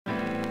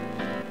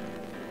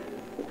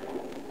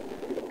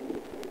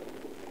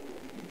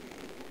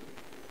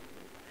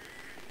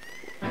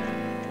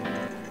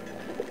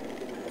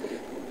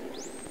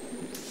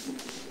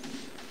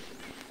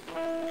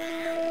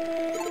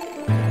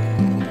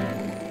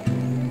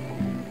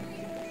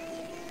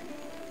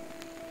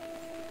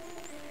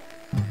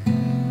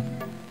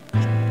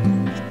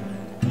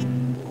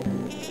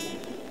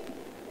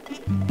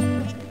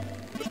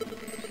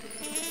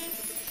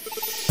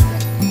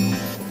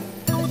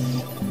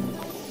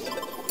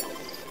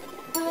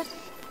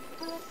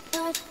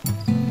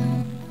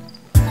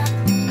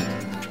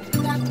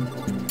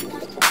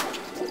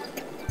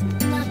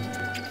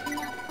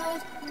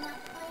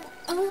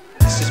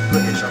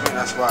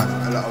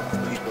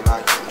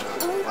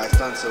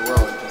done so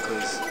well is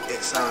because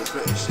it sounds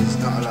British. There's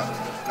not a lot.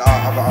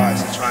 Other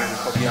artists are trying to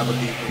copy other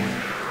people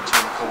and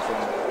trying to come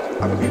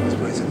from other people's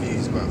points of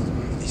views, but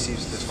he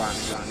seems to just find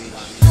his own niche.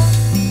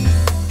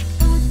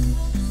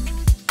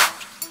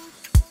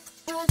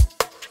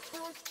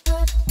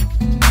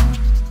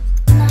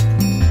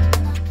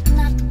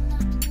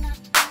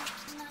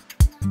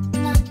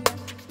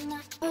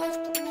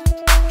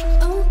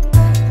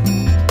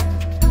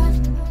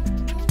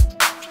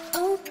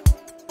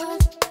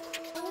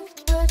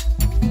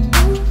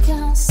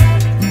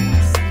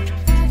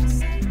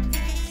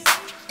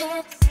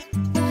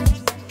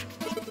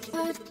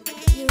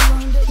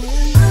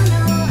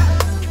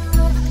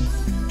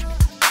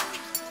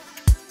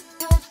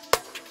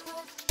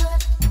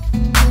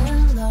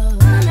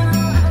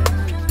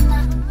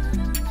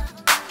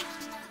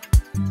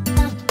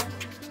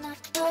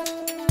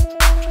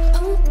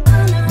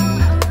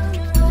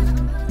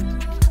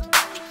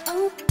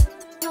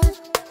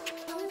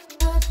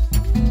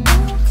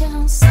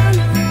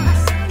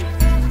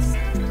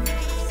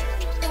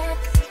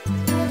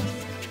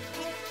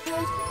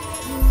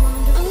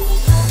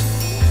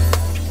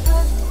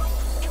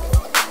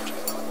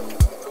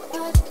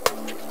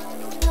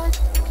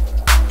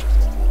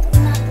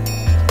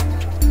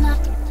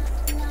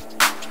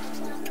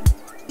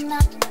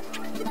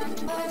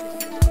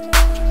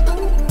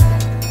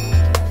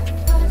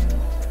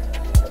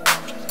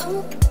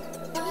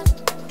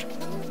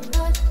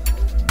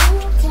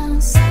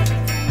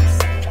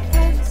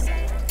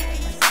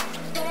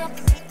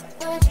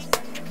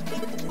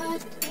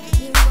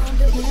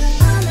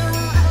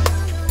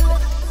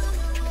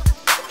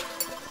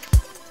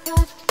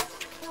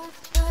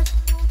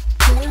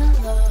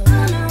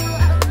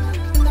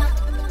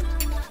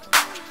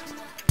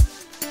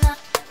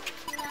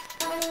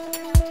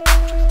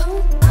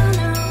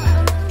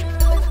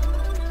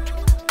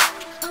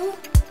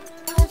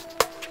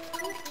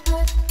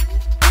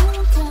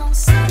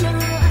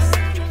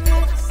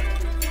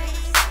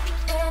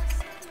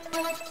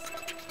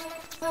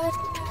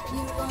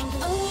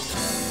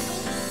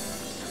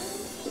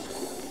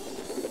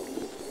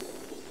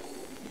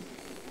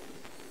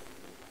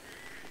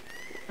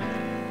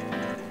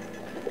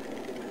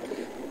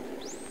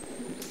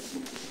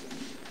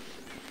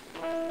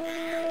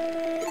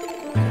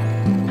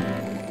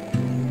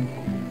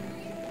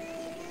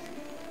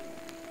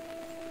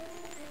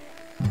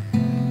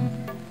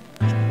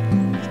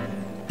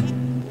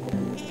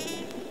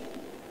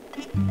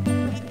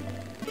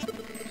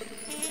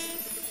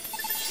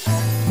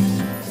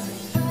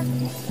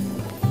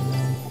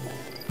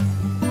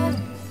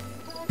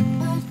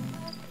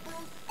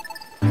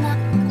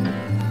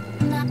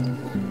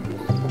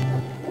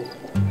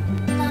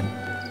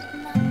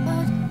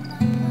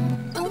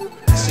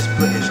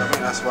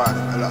 That's why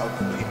a lot of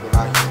people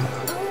like it.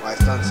 Why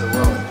it's done so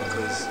well is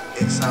because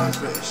it sounds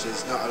British.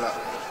 There's not a lot.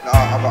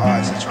 Other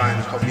artists are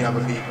trying to copy other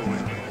people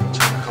and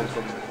trying to come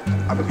from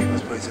other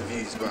people's points of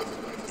views, but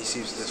he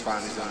seems to just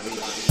find his own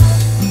niche.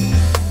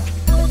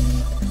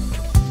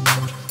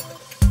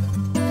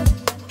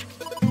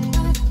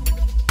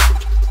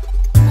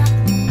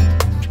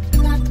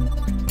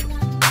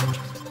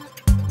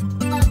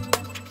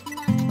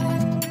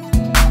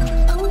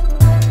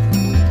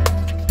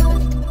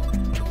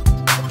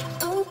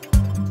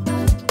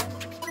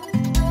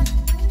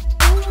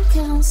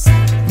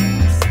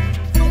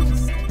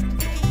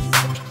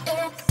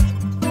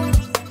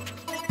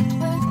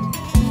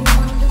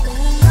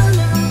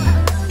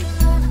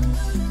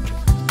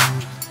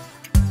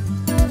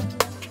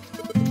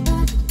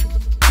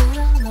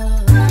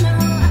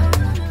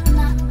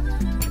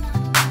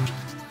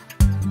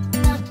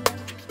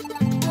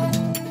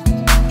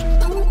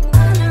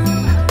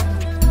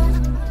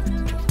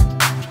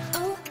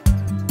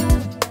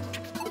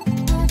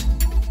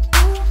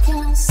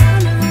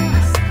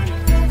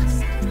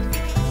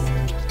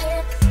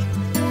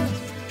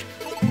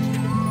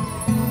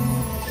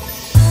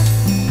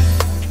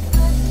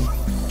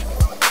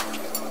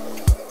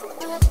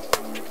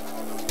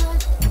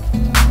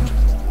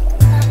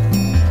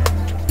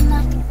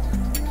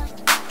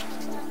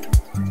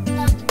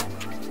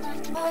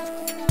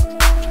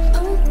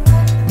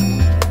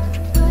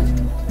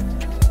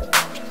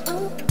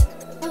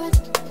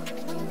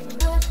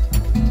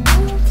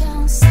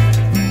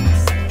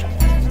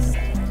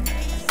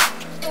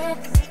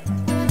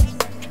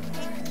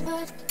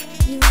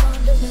 You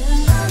wonder